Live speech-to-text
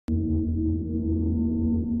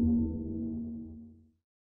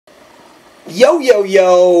Yo, yo,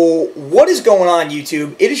 yo, what is going on,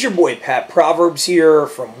 YouTube? It is your boy, Pat Proverbs here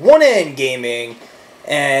from One End Gaming,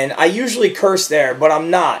 and I usually curse there, but I'm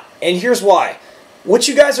not, and here's why. What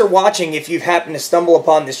you guys are watching, if you've happened to stumble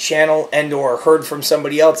upon this channel and or heard from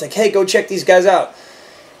somebody else, like, hey, go check these guys out,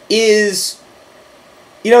 is,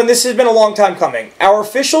 and this has been a long time coming, our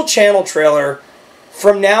official channel trailer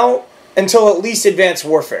from now until at least Advanced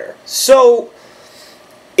Warfare. So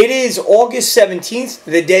it is August 17th,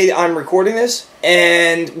 the day I'm recording this,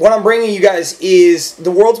 and what I'm bringing you guys is the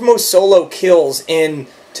world's most solo kills in,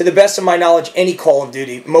 to the best of my knowledge, any Call of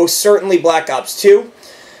Duty, most certainly Black Ops 2.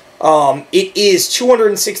 It is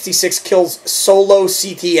 266 kills solo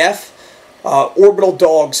CTF, Orbital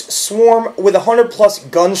Dogs Swarm with 100 plus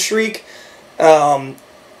Gunstreak. The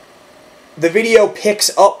video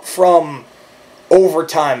picks up from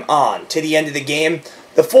overtime on to the end of the game.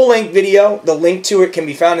 The full-length video, the link to it can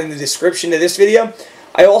be found in the description to this video.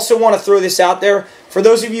 I also want to throw this out there. For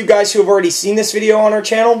those of you guys who have already seen this video on our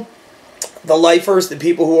channel, the lifers, the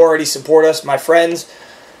people who already support us, my friends,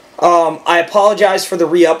 I apologize for the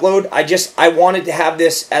re-upload. I wanted to have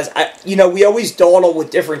this as, we always dawdle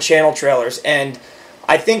with different channel trailers, and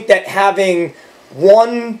I think that having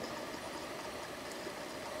one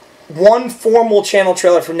formal channel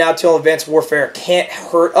trailer from now till Advanced Warfare can't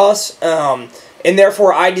hurt us, and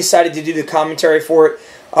therefore I decided to do the commentary for it.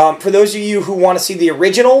 For those of you who want to see the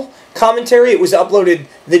original commentary, it was uploaded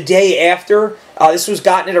the day after. This was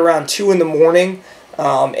gotten at around 2 in the morning,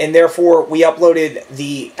 and therefore we uploaded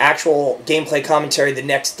the actual gameplay commentary the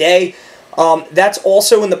next day. That's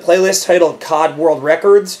also in the playlist titled COD World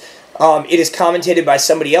Records. It is commentated by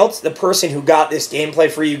somebody else, the person who got this gameplay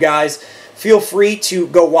for you guys. Feel free to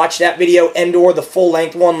go watch that video and or the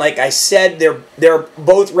full-length one. Like I said, they're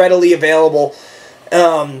both readily available.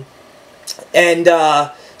 So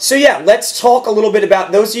yeah, let's talk a little bit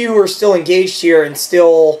about those of you who are still engaged here and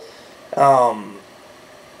still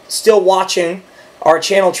watching our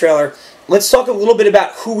channel trailer. Let's talk a little bit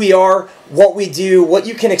about who we are, what we do, what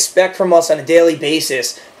you can expect from us on a daily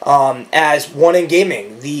basis as One End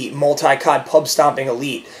Gaming, the multi-cod pub stomping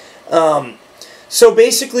elite. So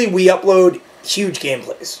basically, we upload huge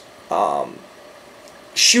gameplays.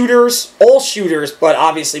 Shooters, all shooters, but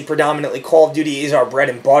obviously predominantly Call of Duty is our bread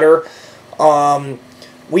and butter.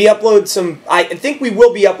 We upload some, I think we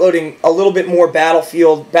will be uploading a little bit more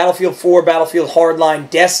Battlefield 4, Battlefield Hardline,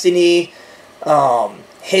 Destiny,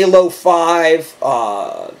 Halo 5,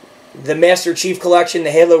 the Master Chief Collection,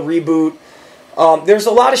 the Halo reboot. There's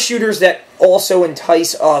a lot of shooters that also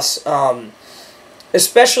entice us,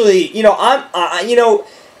 especially,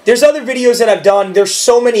 there's other videos that I've done. There's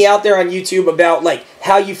so many out there on YouTube about, like,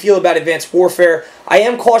 how you feel about Advanced Warfare. I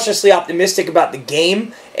am cautiously optimistic about the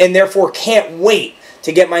game, and therefore can't wait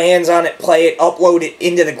to get my hands on it, play it, upload it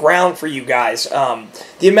into the ground for you guys.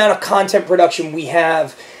 The amount of content production we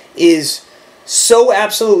have is so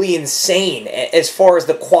absolutely insane as far as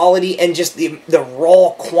the quality and just the raw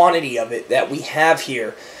quantity of it that we have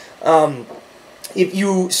here. If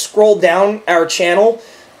you scroll down our channel,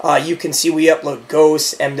 you can see we upload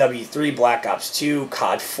Ghosts, MW3, Black Ops 2,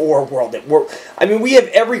 COD 4, World at War. I mean, we have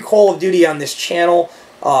every Call of Duty on this channel,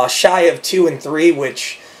 shy of 2 and 3,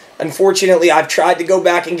 which, unfortunately, I've tried to go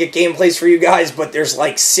back and get gameplays for you guys, but there's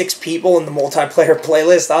like 6 people in the multiplayer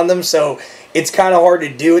playlist on them, so it's kind of hard to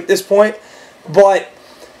do at this point. But,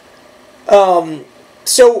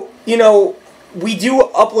 we do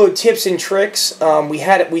upload tips and tricks.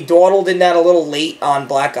 We dawdled in that a little late on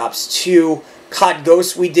Black Ops 2. COD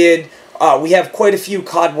Ghosts we did. We have quite a few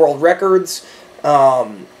COD World Records.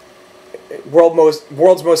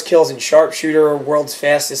 World's most kills in Sharpshooter. World's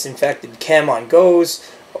fastest infected chem on Ghosts.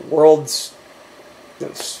 World's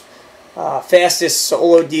fastest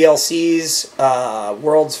solo DLCs.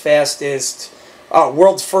 World's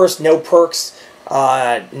first no perks.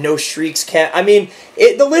 No streaks. I mean,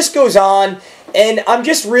 the list goes on. And I'm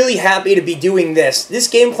just really happy to be doing this. This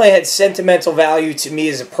gameplay had sentimental value to me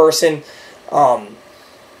as a person.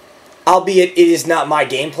 Albeit it is not my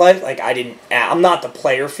gameplay. Like, I'm not the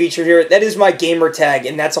player featured here. That is my gamer tag,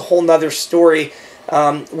 and that's a whole nother story.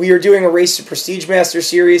 We are doing a Race to Prestige Master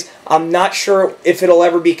series. I'm not sure if it'll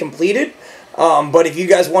ever be completed. But if you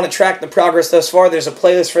guys want to track the progress thus far, there's a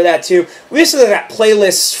playlist for that too. We basically got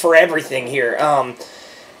playlists for everything here.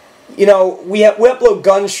 We upload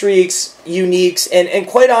gun streaks, uniques, and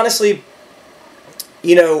quite honestly,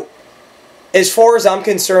 as far as I'm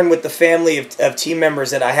concerned with the family of team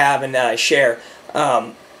members that I have and that I share,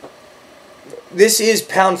 this is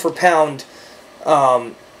pound for pound,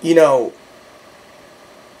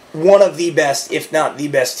 one of the best, if not the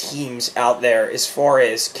best teams out there as far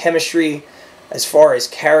as chemistry, as far as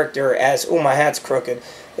character as, oh, my hat's crooked,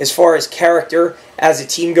 as far as character as a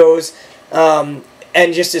team goes, and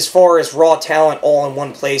just as far as raw talent all in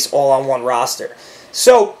one place, all on one roster.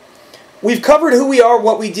 So we've covered who we are,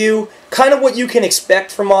 what we do, kind of what you can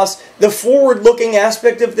expect from us, the forward-looking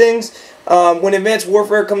aspect of things. When Advanced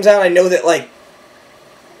Warfare comes out, I know that, like,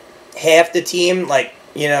 half the team, like,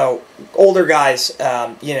 you know, older guys,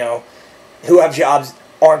 you know, who have jobs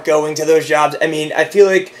aren't going to those jobs. I mean, I feel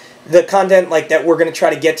like the content like that we're going to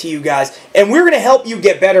try to get to you guys, and we're going to help you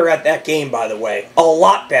get better at that game, by the way. A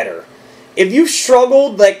lot better. If you've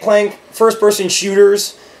struggled, like, playing first-person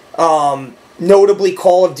shooters, notably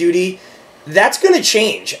Call of Duty, that's going to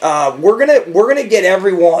change. We're gonna get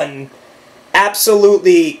everyone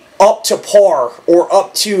absolutely up to par or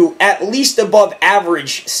up to at least above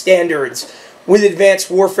average standards with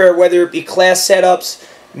Advanced Warfare, whether it be class setups,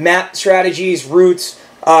 map strategies, routes,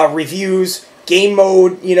 reviews, game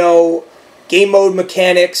mode, you know, game mode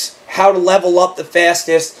mechanics, how to level up the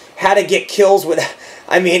fastest, how to get kills with,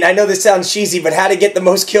 I mean, I know this sounds cheesy, but how to get the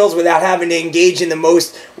most kills without having to engage in the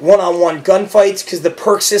most one-on-one gunfights, because the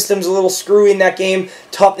perk system's a little screwy in that game.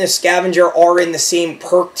 Toughness, Scavenger are in the same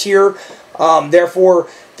perk tier. Therefore,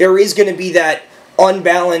 there is going to be that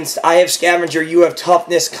unbalanced, I have Scavenger, you have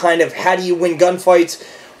Toughness, kind of how do you win gunfights,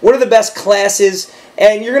 what are the best classes,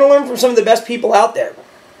 and you're going to learn from some of the best people out there.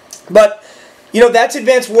 But, you know, that's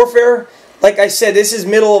Advanced Warfare. Like I said, this is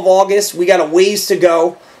middle of August. We got a ways to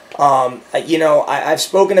go. You know, I've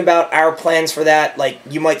spoken about our plans for that. Like,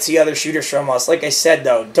 you might see other shooters from us. Like I said,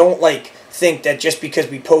 though, don't, like, think that just because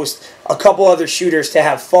we post a couple other shooters to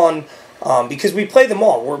have fun, because we play them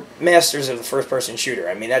all. We're masters of the first-person shooter.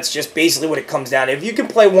 I mean, that's just basically what it comes down to. If you can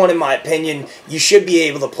play one, in my opinion, you should be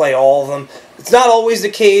able to play all of them. It's not always the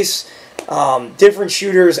case. Different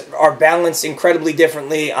shooters are balanced incredibly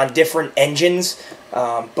differently on different engines.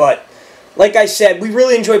 But, like I said, we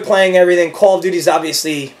really enjoy playing everything. Call of Duty is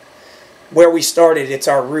obviously where we started. It's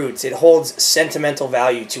our roots. It holds sentimental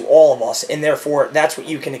value to all of us, and therefore that's what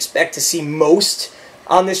you can expect to see most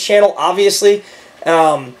on this channel, obviously.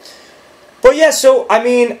 But yeah, so, I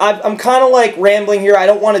mean, I'm kind of like rambling here. I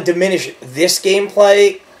don't want to diminish this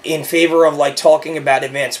gameplay in favor of like talking about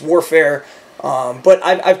Advanced Warfare, but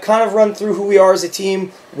I've kind of run through who we are as a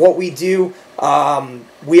team, what we do.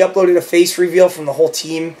 We uploaded a face reveal from the whole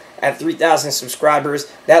team at 3,000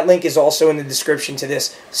 subscribers. That link is also in the description to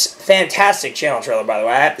this fantastic channel trailer, by the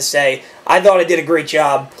way. I have to say, I thought I did a great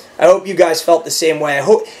job. I hope you guys felt the same way. I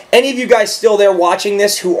hope any of you guys still there watching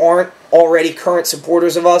this who aren't already current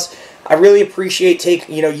supporters of us, I really appreciate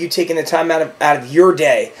you taking the time out of your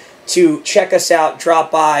day to check us out,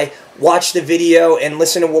 drop by, watch the video, and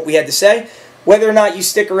listen to what we had to say. Whether or not you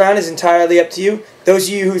stick around is entirely up to you. Those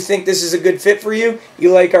of you who think this is a good fit for you,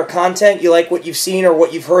 you like our content, you like what you've seen or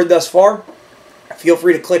what you've heard thus far, feel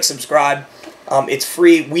free to click subscribe. It's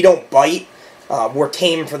free. We don't bite. We're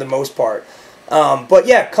tame for the most part. But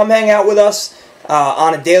yeah, come hang out with us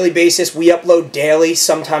on a daily basis. We upload daily,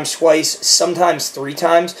 sometimes twice, sometimes 3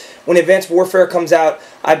 times. When Advanced Warfare comes out,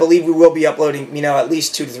 I believe we will be uploading, you know, at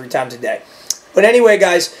least 2 to 3 times a day. But anyway,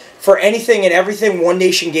 guys, for anything and everything One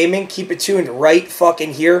Nation Gaming, keep it tuned right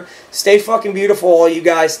fucking here. Stay fucking beautiful, all you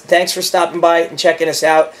guys. Thanks for stopping by and checking us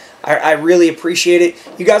out. I really appreciate it.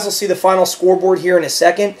 You guys will see the final scoreboard here in a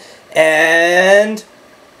second. And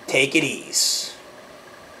take it easy.